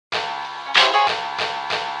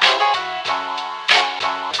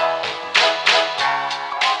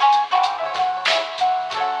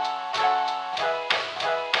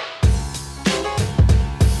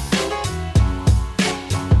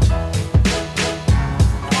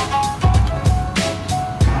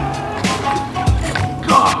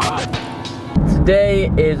Today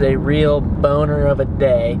is a real boner of a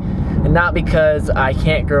day, and not because I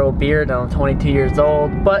can't grow a beard and I'm 22 years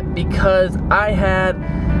old, but because I had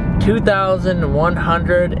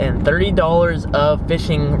 $2,130 of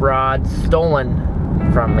fishing rods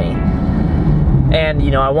stolen from me. And you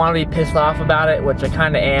know, I want to be pissed off about it, which I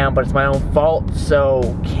kind of am, but it's my own fault,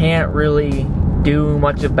 so can't really do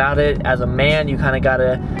much about it. As a man, you kind of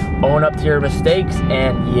gotta own up to your mistakes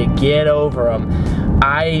and you get over them.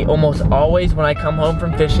 I almost always, when I come home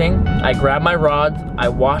from fishing, I grab my rods, I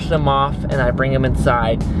wash them off, and I bring them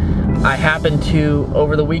inside. I happened to,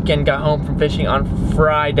 over the weekend, got home from fishing on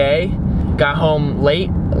Friday, got home late,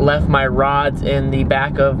 left my rods in the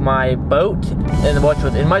back of my boat, which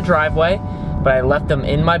was in my driveway, but I left them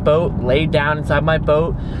in my boat, laid down inside my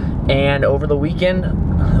boat, and over the weekend,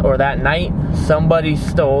 or that night, somebody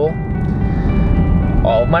stole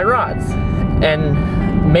all of my rods. And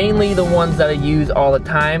mainly the ones that I use all the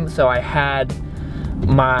time. So I had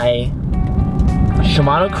my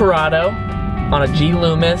Shimano Corrado on a G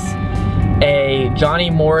Loomis, a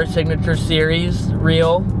Johnny Moore Signature Series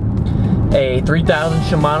reel, a 3000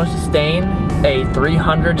 Shimano Sustain, a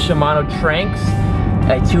 300 Shimano Tranx,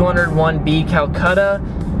 a 201B Calcutta,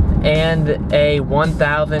 and a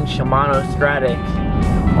 1000 Shimano Stratic,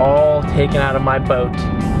 all taken out of my boat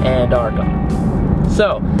and are gone.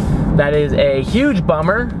 So that is a huge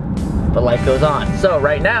bummer, but life goes on. So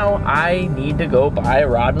right now I need to go buy a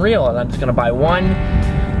rod and reel, and I'm just gonna buy one,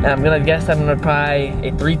 and I'm gonna buy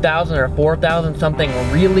a 3000 or a 4000, something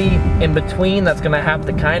really in between that's gonna have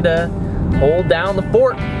to kind of hold down the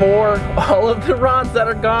fort for all of the rods that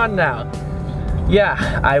are gone now.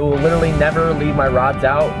 Yeah, I will literally never leave my rods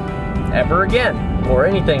out ever again, or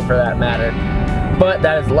anything for that matter. But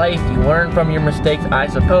that is life. You learn from your mistakes, I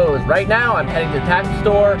suppose. Right now, I'm heading to the tackle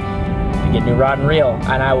store to get a new rod and reel,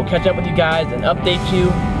 and I will catch up with you guys and update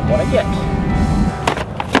you on what I get.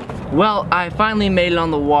 Well, I finally made it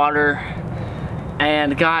on the water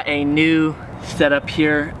and got a new setup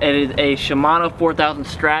here. It is a Shimano 4000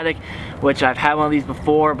 Stratic, which I've had one of these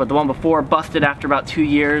before, but the one before busted after about 2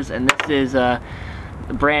 years, and this is a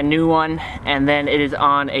brand new one. And then it is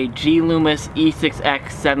on a G Loomis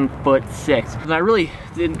E6X 7'6". And I really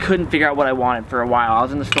couldn't figure out what I wanted for a while. I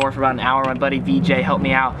was in the store for about an hour. My buddy VJ helped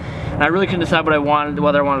me out, and I really couldn't decide what I wanted,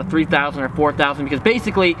 whether I wanted a 3000 or 4000, because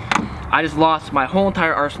basically I just lost my whole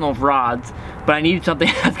entire arsenal of rods, but I needed something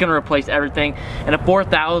that's going to replace everything. And a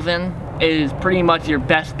 4000 is pretty much your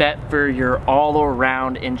best bet for your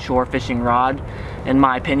all-around inshore fishing rod, in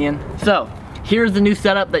my opinion. So here's the new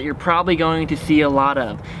setup that you're probably going to see a lot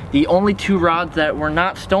of. The only two rods that were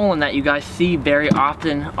not stolen that you guys see very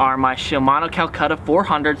often are my Shimano Calcutta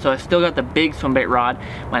 400, so I still got the big swimbait rod.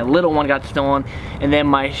 My little one got stolen. And then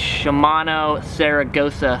my Shimano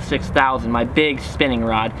Saragossa 6000, my big spinning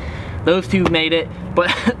rod. Those two made it,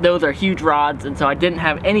 but those are huge rods, and so I didn't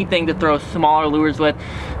have anything to throw smaller lures with,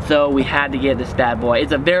 so we had to get this bad boy.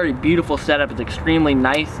 It's a very beautiful setup. It's extremely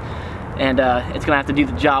nice, and it's gonna have to do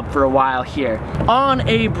the job for a while here. On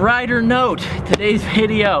a brighter note, today's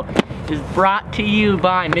video is brought to you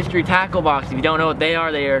by Mystery Tackle Box. If you don't know what they are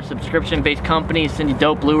a subscription-based company. Send you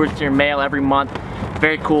dope lures to your mail every month.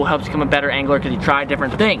 Very cool, helps you become a better angler because you try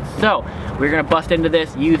different things. So we're gonna bust into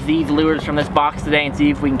this, use these lures from this box today, and see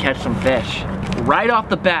if we can catch some fish. Right off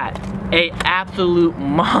the bat, a absolute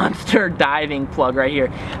monster diving plug right here.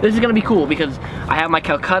 This is gonna be cool because I have my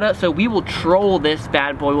Calcutta, so we will troll this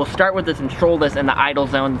bad boy. We'll start with this and troll this in the idle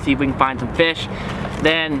zone and see if we can find some fish.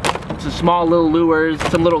 Then some small little lures,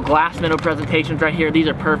 some little glass minnow presentations right here. These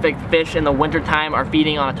are perfect. Fish in the wintertime are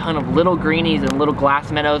feeding on a ton of little greenies and little glass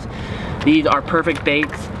minnows. These are perfect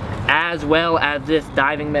baits, as well as this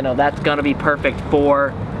diving minnow. That's gonna be perfect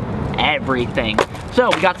for everything.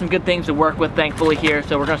 So we got some good things to work with, thankfully, here.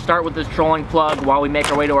 So we're gonna start with this trolling plug while we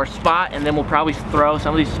make our way to our spot, and then we'll probably throw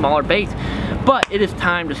some of these smaller baits. But it is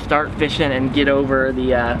time to start fishing and get over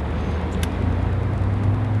the,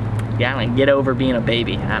 get over being a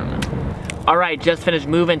baby. I don't know. All right, just finished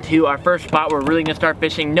moving to our first spot. We're really gonna start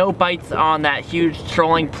fishing. No bites on that huge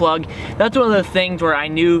trolling plug. That's one of those things where I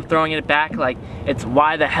knew throwing it back, like, it's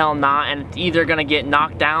why the hell not, and it's either gonna get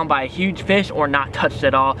knocked down by a huge fish or not touched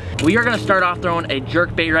at all. We are gonna start off throwing a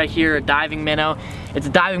jerk bait right here, a diving minnow. It's a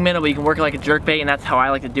diving minnow, but you can work it like a jerk bait, and that's how I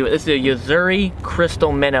like to do it. This is a Yo-Zuri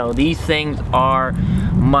crystal minnow. These things are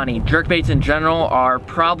money. Jerk baits in general are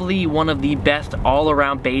probably one of the best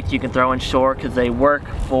all-around baits you can throw inshore because they work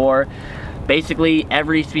for basically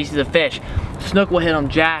every species of fish. Snook will hit them,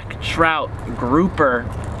 jack, trout, grouper,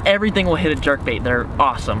 everything will hit a jerkbait. They're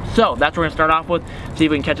awesome. So that's what we're gonna start off with. See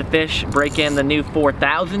if we can catch a fish, break in the new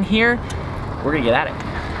 4000 here. We're gonna get at it.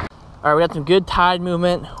 All right, we got some good tide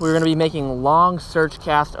movement. We're gonna be making long search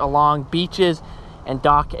casts along beaches and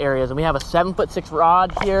dock areas. And we have a 7'6"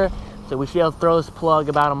 rod here, so we should be able to throw this plug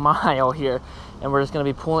about a mile here. And we're just gonna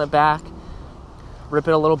be pulling it back, rip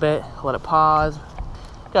it a little bit, let it pause.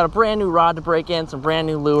 Got a brand new rod to break in, some brand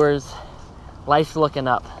new lures. Life's looking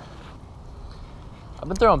up. I've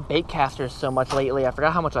been throwing bait casters so much lately, I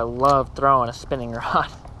forgot how much I love throwing a spinning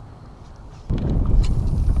rod.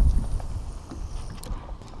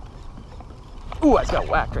 Ooh, I just got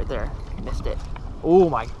whacked right there. Missed it. Oh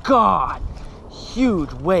my God.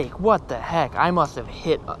 Huge wake. What the heck? I must have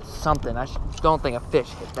hit something. I don't think a fish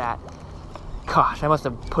hit that. Gosh, I must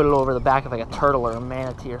have put it over the back of like a turtle or a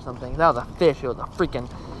manatee or something. That was a fish. It was a freaking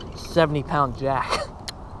 70-pound jack.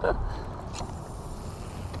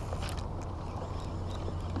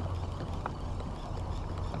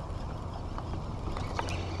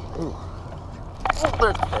 Ooh. Oh,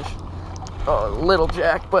 there's a fish. Oh, a little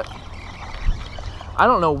jack, but I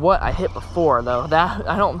don't know what I hit before though.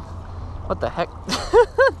 What the heck?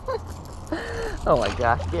 Oh my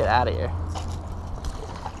gosh, get out of here.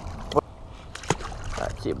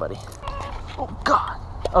 Alright, see you, buddy. Oh God.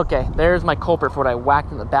 Okay, there's my culprit for what I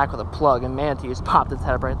whacked in the back with a plug, and manatee just popped its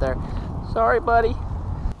head up right there. Sorry, buddy.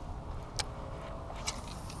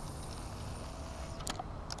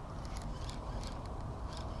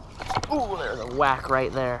 Ooh, there's a whack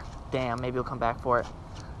right there. Damn, maybe we'll come back for it.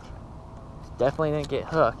 Definitely didn't get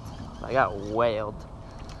hooked. I got whaled.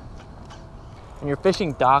 When you're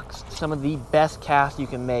fishing docks, some of the best casts you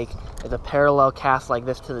can make is a parallel cast like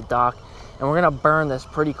this to the dock. And we're gonna burn this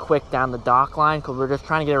pretty quick down the dock line because we're just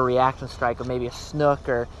trying to get a reaction strike of maybe a snook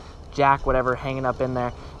or jack, whatever, hanging up in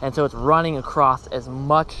there. And so it's running across as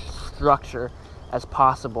much structure as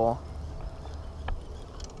possible.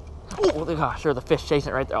 Oh gosh, sure, the fish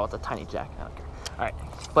chasing it right there. Oh, it's a tiny jack. I don't care. All right,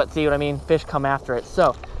 but see what I mean? Fish come after it.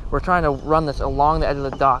 So we're trying to run this along the edge of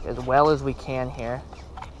the dock as well as we can here.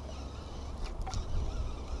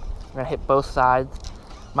 We're gonna hit both sides.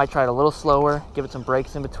 Might try it a little slower, give it some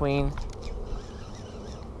breaks in between.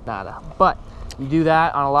 Nada. But you do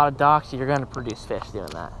that on a lot of docks, you're gonna produce fish doing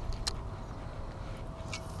that.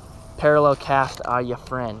 Parallel cast are your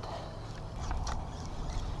friend.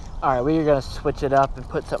 All right, we're gonna switch it up and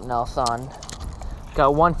put something else on.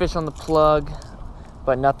 Got one fish on the plug,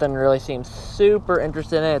 but nothing really seems super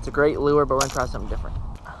interested in it. It's a great lure, but we're gonna try something different.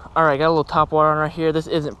 All right, got a little top water on right here. This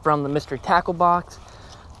isn't from the mystery tackle box,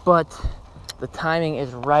 but the timing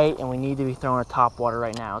is right and we need to be throwing a top water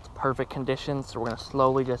right now. It's perfect conditions, so we're gonna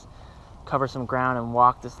slowly just cover some ground and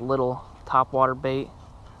walk this little top water bait.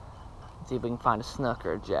 See if we can find a snook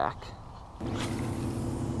or a jack.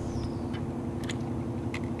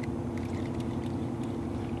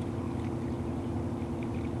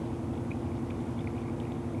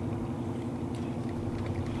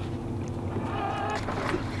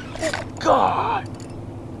 God!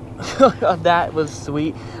 That was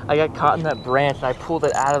sweet. I got caught in that branch and I pulled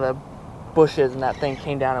it out of the bushes and that thing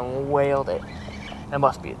came down and whaled it. That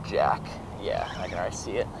must be a jack. Yeah, I can already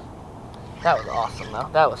see it. That was awesome though.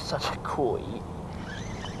 That was such a cool eat.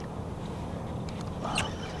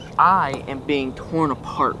 I am being torn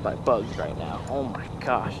apart by bugs right now. Oh my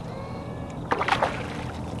gosh.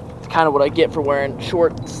 It's kind of what I get for wearing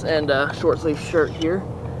shorts and a short sleeve shirt here.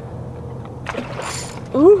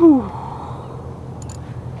 Ooh.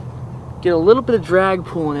 Get a little bit of drag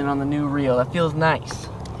pulling in on the new reel. That feels nice.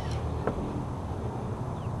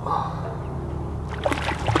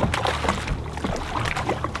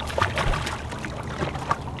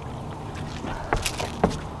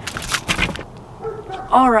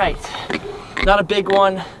 All right, not a big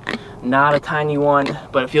one, not a tiny one,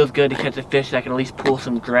 but it feels good to catch a fish that can at least pull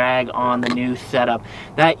some drag on the new setup.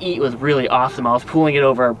 That eat was really awesome. I was pulling it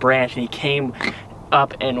over a branch and he came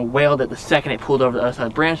up and whaled it the second it pulled over the other side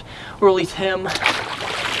of the branch. We'll release him.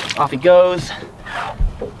 Off he goes.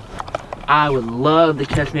 I would love to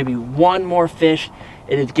catch maybe one more fish.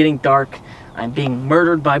 It is getting dark. I'm being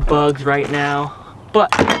murdered by bugs right now, but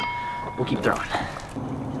we'll keep throwing.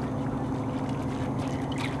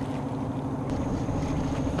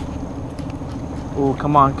 Oh,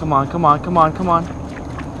 come on, come on, come on, come on, come on.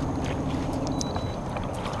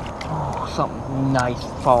 Oh, something nice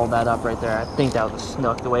followed that up right there. I think that was a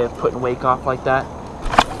snook, the way of putting wake off like that.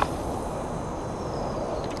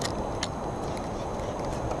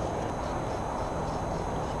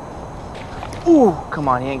 Ooh, come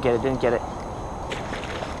on, he didn't get it, didn't get it.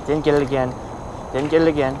 Didn't get it again. Didn't get it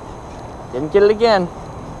again. Didn't get it again.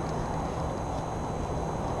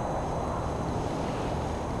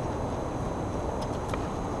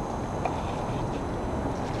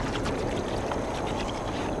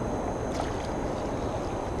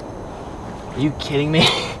 Are you kidding me?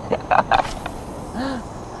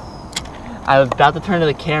 I was about to turn to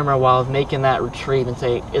the camera while I was making that retrieve and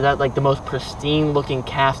say, is that like the most pristine looking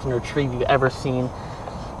cast and retrieve you've ever seen?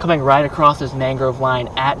 Coming right across this mangrove line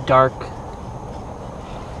at dark.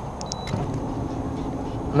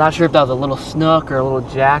 I'm not sure if that was a little snook or a little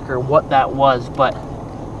jack or what that was, but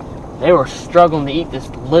they were struggling to eat this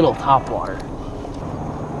little topwater.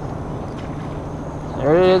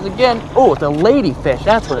 There it is again. Oh, it's a ladyfish.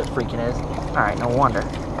 That's what it freaking is. All right, no wonder.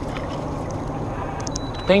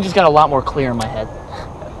 Things just got a lot more clear in my head.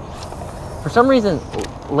 For some reason,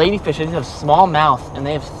 ladyfish just have small mouths and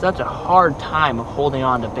they have such a hard time of holding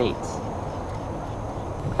on to baits.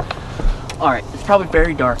 All right, it's probably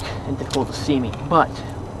very dark and difficult to see me, but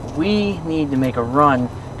we need to make a run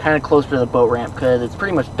kind of closer to the boat ramp because it's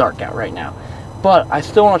pretty much dark out right now. But I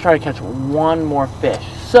still want to try to catch one more fish.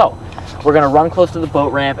 So we're going to run close to the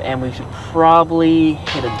boat ramp and we should probably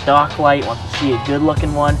hit a dock light once we see a good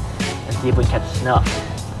looking one and see if we catch snuff.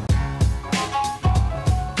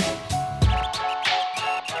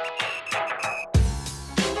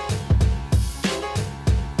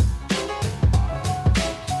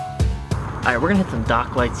 Alright, we're gonna hit some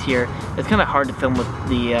dock lights here. It's kind of hard to film with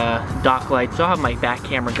the dock lights, so I'll have my back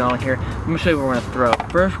camera going here. I'm gonna show you what we're gonna throw.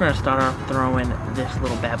 First, we're gonna start off throwing this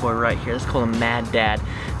little bad boy right here. This is called a Mad Dad.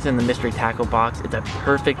 It's in the mystery tackle box. It's a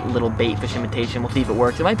perfect little bait fish imitation. We'll see if it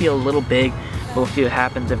works. It might be a little big, but we'll see what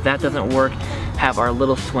happens. If that doesn't work, have our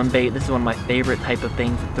little swim bait. This is one of my favorite type of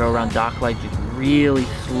things to throw around dock lights. You can really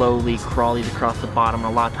slowly crawl these across the bottom,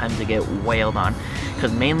 and a lot of times they get whaled on.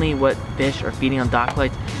 Because mainly what fish are feeding on dock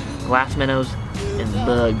lights, glass minnows and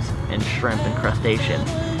bugs and shrimp and crustaceans.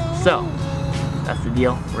 So that's the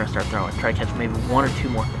deal. We're gonna start throwing. Try to catch maybe one or two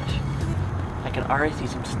more fish. I can already see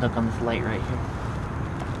some snook on this light right here.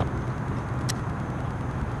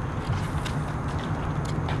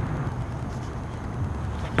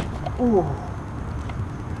 Ooh.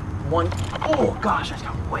 One. Oh gosh, I just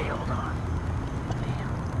got whaled on.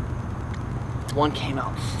 Damn. One came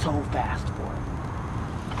out so fast for it.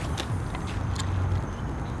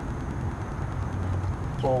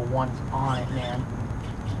 Oh, one's on it, man.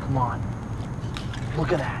 Come on.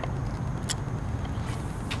 Look at that.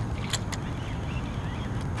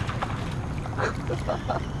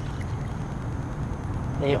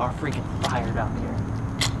 They are freaking fired up here.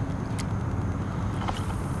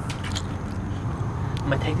 I'm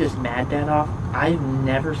gonna take this Mad Dad off. I've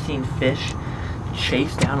never seen fish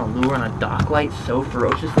chase down a lure on a dock light so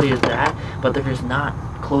ferociously as that, but they're just not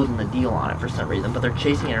closing the deal on it for some reason, but they're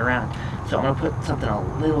chasing it around. So I'm gonna put something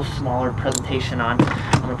a little smaller presentation on.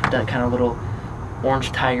 I'm gonna put that kind of little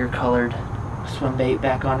orange tiger colored swim bait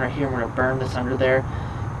back on right here. We're gonna burn this under there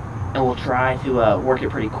and we'll try to work it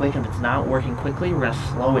pretty quick. And if it's not working quickly, we're gonna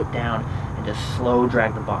slow it down and just slow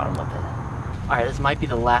drag the bottom with it. All right, this might be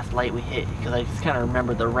the last light we hit because I just kind of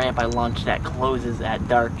remember the ramp I launched at closes at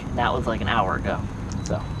dark, and that was like an hour ago.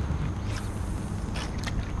 So.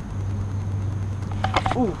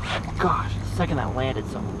 Ooh, gosh, the second that landed,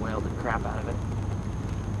 someone whaled the crap out of it.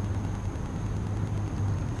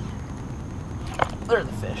 There's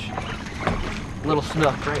the fish. Little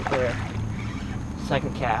snook right there.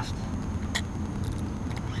 Second cast.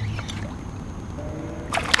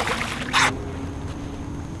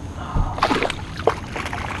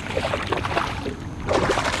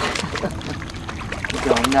 He's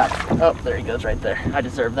going nuts. Oh, there he goes right there. I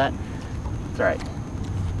deserve that. It's alright.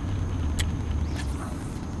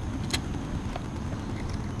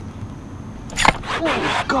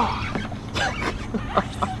 Oh god!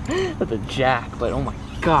 That's a jack, but oh my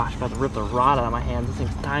gosh, about to rip the rod out of my hands. This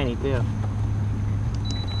thing's tiny too.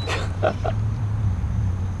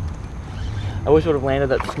 I wish I would have landed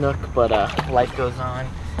that snook, but life goes on.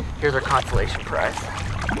 Here's our consolation prize.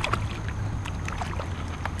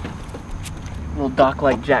 Little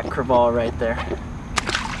dock-like Jack Crevalle right there.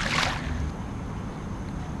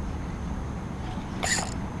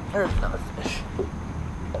 There's another fish.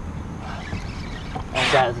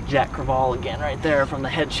 And that is a Jack Crevalle again right there from the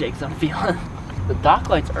head shakes I'm feeling. The dock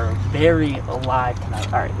lights are very alive tonight.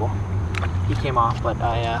 Alright, well, he came off, but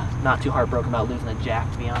I not too heartbroken about losing a jack,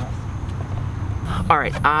 to be honest.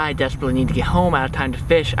 Alright, I desperately need to get home, out of time to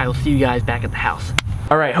fish. I will see you guys back at the house.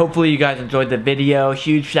 Alright, hopefully you guys enjoyed the video.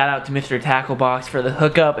 Huge shout out to Mr. Tackle Box for the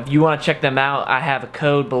hookup. If you want to check them out, I have a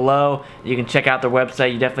code below. You can check out their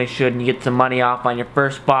website. You definitely should, and you get some money off on your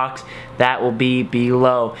first box. That will be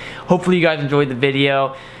below. Hopefully you guys enjoyed the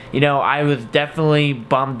video. You know, I was definitely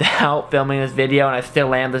bummed out filming this video, and I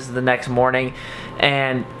still am. This is the next morning,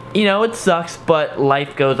 and you know, it sucks, but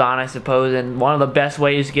life goes on, I suppose, and one of the best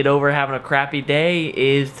ways to get over having a crappy day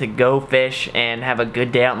is to go fish and have a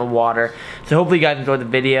good day out in the water. So hopefully you guys enjoyed the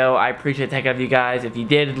video. I appreciate the heck out of you guys. If you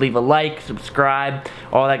did, leave a like, subscribe,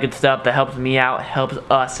 all that good stuff. That helps me out, helps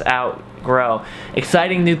us out grow.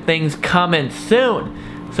 Exciting new things coming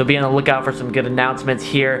soon, so be on the lookout for some good announcements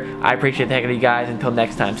here. I appreciate the heck out of you guys. Until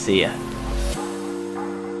next time, see ya.